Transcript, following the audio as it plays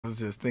I was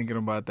just thinking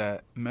about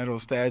that metal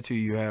statue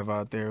you have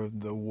out there,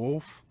 the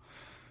wolf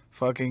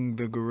fucking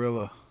the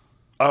gorilla.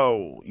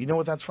 Oh, you know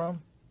what that's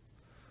from?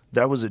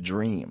 That was a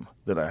dream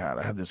that I had.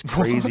 I had this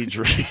crazy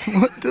dream.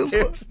 What the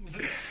fuck?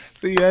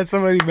 So you had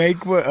somebody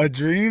make a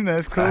dream?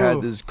 That's cool. I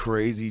had this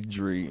crazy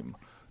dream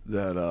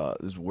that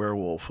this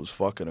werewolf was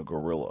fucking a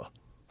gorilla.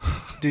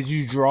 Did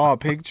you draw a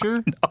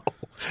picture?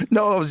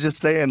 No, I was just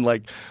saying,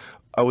 like,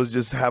 I was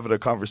just having a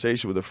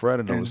conversation with a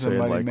friend, and I was saying,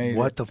 somebody like, made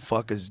what it. the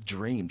fuck is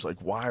dreams? Like,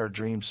 why are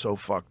dreams so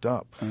fucked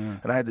up?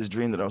 And I had this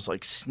dream that I was,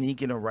 like,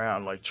 sneaking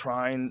around, like,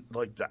 trying,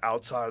 like, the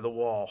outside of the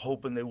wall,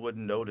 hoping they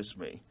wouldn't notice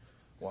me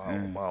while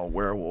a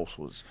werewolf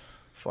was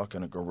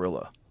fucking a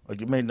gorilla.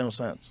 Like, it made no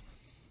sense.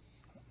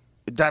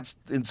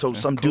 And so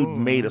some dude cool,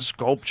 made man. a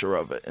sculpture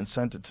of it and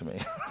sent it to me.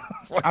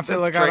 I feel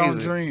like That's I don't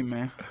crazy. dream,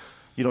 man.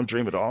 You don't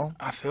dream at all?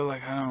 I feel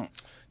like I don't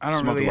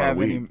Smoke really a lot of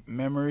have any weed.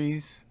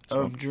 memories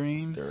of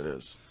dreams. There it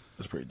is.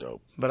 It's pretty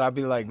dope. But I'd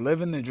be like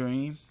living the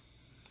dream.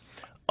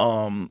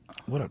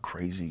 What a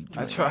crazy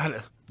dream. I try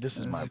to. This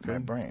is my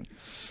good. brain.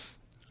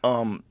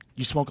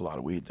 You smoke a lot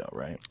of weed, though,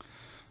 right?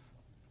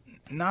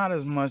 Not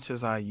as much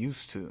as I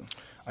used to.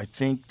 I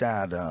think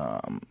that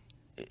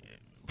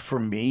for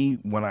me,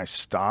 when I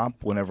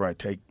stop, whenever I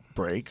take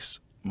breaks,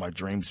 my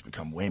dreams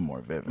become way more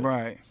vivid.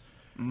 Right.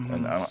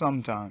 And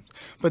Sometimes.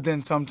 But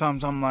then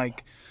sometimes I'm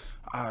like,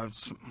 I've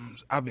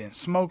been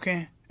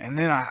smoking, and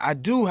then I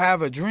do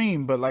have a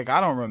dream, but like I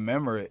don't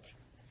remember it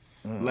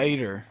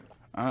later.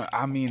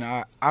 I mean,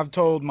 I've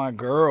told my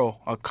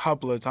girl a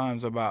couple of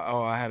times about,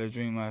 oh, I had a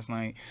dream last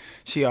night.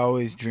 She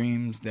always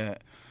dreams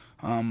that,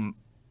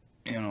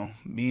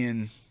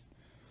 being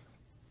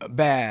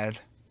bad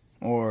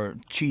or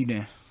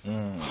cheating.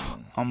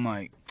 I'm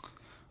like,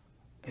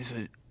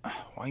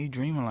 why you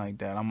dreaming like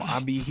that? I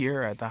be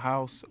here at the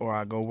house, or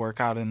I go work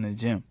out in the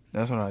gym.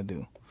 That's what I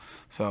do.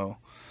 So,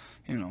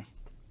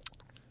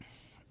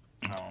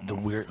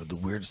 the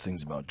weirdest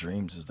things about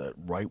dreams is that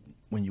right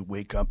when you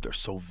wake up, they're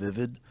so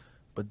vivid,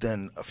 but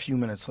then a few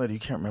minutes later, you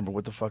can't remember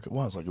what the fuck it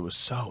was. Like, it was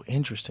so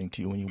interesting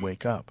to you when you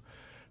wake up.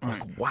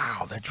 Like,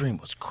 wow, that dream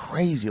was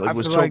crazy. Like, I it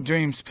was feel so. like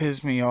dreams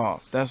piss me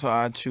off. That's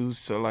why I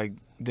choose to like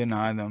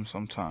deny them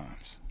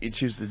sometimes. You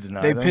choose to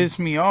deny They them? piss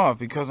me off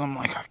because I'm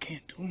like, I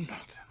can't do nothing.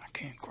 I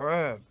can't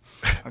grab.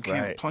 I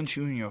can't Right. punch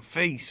you in your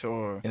face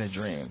or. In a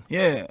dream.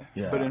 Yeah.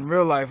 Yeah. But in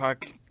real life,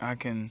 I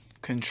can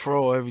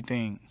control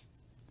everything.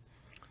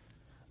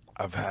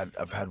 I've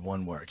had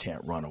one where I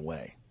can't run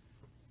away.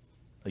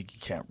 Like, you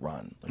can't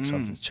run. Like,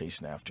 something's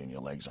chasing after you and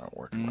your legs aren't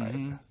working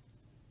right.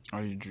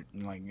 Are you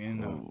like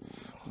in the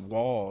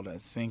wall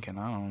that's sinking?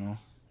 I don't know.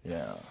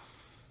 Yeah.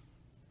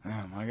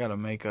 Damn, I gotta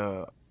make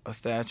a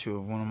statue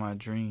of one of my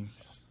dreams.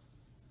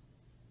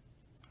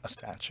 A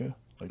statue?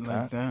 Like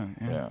Like that? that,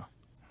 yeah. Yeah.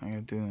 I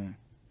gotta do that.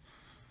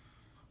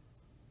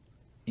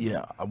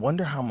 Yeah. I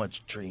wonder how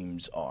much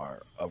dreams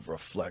are of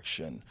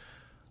reflection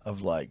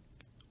of, like,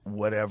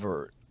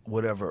 whatever's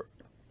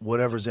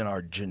in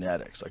our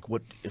genetics. Like,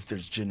 what if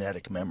there's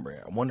genetic memory?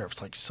 I wonder if,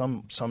 like,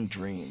 some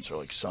dreams are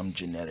like some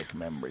genetic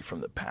memory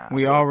from the past.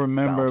 We that all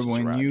remember bounces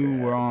when around you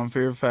your were head. on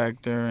Fear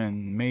Factor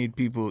and made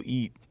people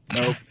eat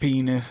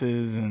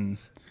penises, and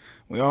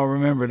we all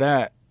remember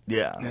that.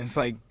 Yeah. And it's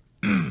like,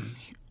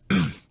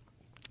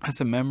 that's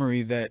a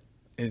memory that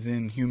is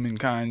in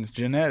humankind's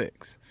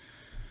genetics.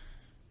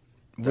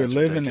 We're That's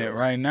living ridiculous.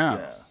 it right now.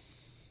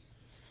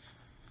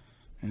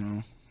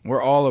 Yeah.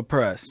 We're all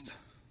oppressed.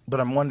 But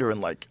I'm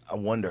wondering, like, I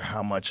wonder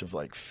how much of,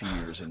 like,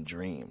 fears and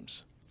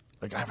dreams.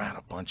 Like, I've had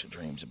a bunch of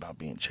dreams about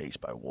being chased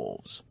by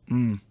wolves.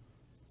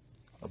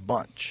 A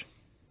bunch.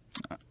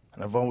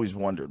 And I've always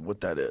wondered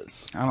what that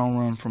is. I don't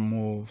run from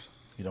wolves.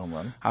 You don't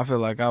run? I feel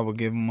like I would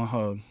give him a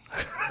hug.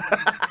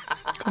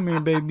 Come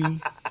here,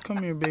 baby. Come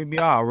here, baby.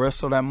 I'll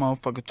wrestle that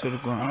motherfucker to the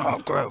ground. I'll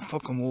grab a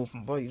fucking wolf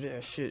and bite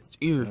that shit's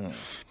ear.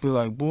 Be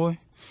like, boy,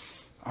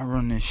 I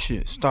run this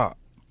shit. Stop.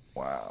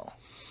 Wow.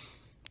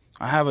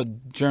 I have a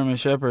German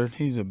Shepherd.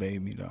 He's a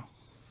baby, though.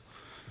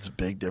 It's a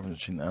big difference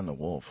between that and a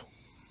wolf.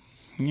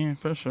 Yeah,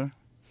 for sure.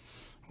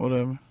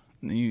 Whatever.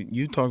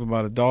 You talked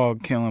about a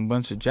dog killing a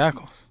bunch of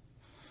jackals.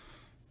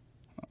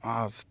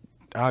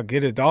 I'll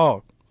get a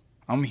dog.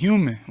 I'm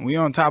human. We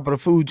on top of the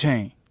food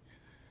chain.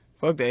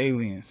 Fuck the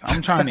aliens.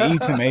 I'm trying to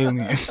eat some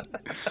aliens.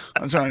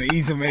 I'm trying to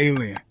eat some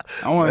alien.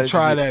 I want to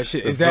try that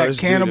shit. Is that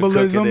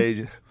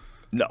cannibalism?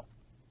 No.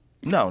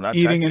 No, not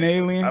Eating an technically.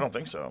 alien? I don't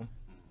think so.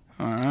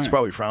 All It's right.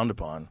 probably frowned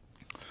upon.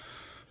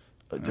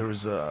 There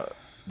was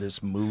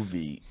this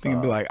movie. Think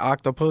it'd be like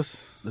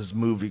octopus? This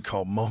movie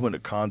called Moment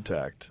of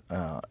Contact,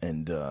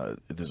 and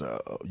there's a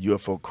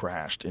UFO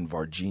crashed in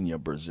Varginha,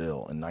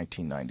 Brazil in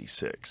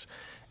 1996,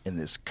 and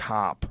this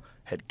cop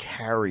had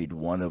carried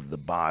one of the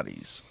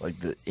bodies, like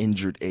the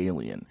injured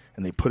alien,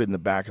 and they put it in the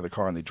back of the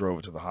car and they drove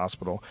it to the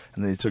hospital,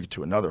 and then they took it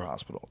to another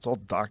hospital. It's all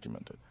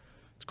documented.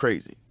 It's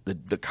crazy.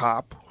 The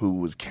cop who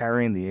was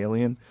carrying the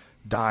alien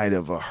died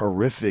of a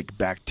horrific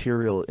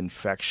bacterial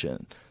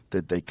infection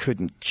that they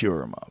couldn't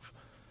cure him of.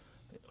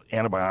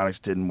 Antibiotics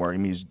didn't work. I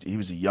mean, he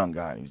was a young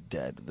guy. He was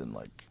dead within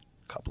like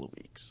a couple of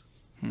weeks.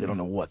 They don't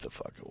know what the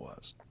fuck it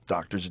was.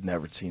 Doctors had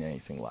never seen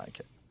anything like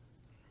it.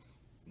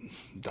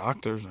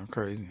 Doctors are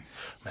crazy.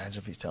 Imagine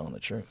if he's telling the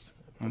truth.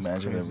 That's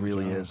Imagine it crazy,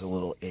 really John. is a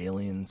little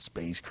alien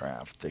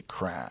spacecraft that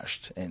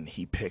crashed, and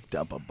he picked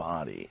up a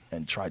body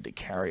and tried to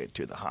carry it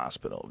to the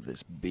hospital of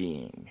this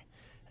being.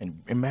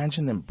 And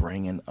imagine them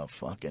bringing a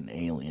fucking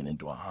alien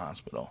into a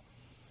hospital.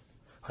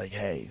 Like,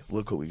 hey,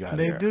 look what we got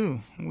They here.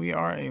 do. We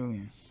are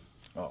aliens.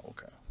 Oh,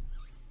 okay.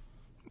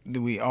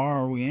 We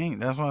are or we ain't.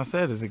 That's what I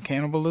said. Is it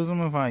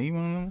cannibalism if I eat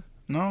one of them?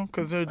 No,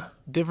 because they're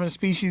different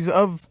species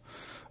of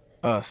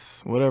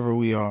us, whatever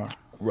we are.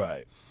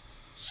 Right.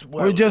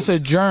 We're just a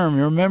germ.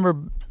 You remember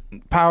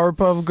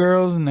Powerpuff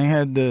Girls, and they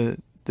had the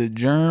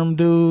germ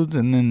dudes,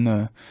 and then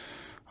the,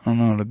 I don't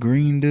know, the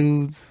green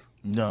dudes.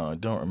 No, I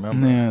don't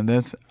remember. Yeah,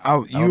 that's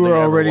you think were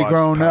I ever already watched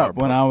grown up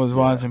when Powerpuff. I was Yeah.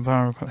 watching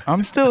Powerpuff.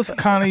 I'm still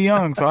kind of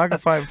young, so I can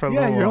fight for a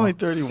Yeah, little you're while. only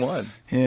 31. Yeah.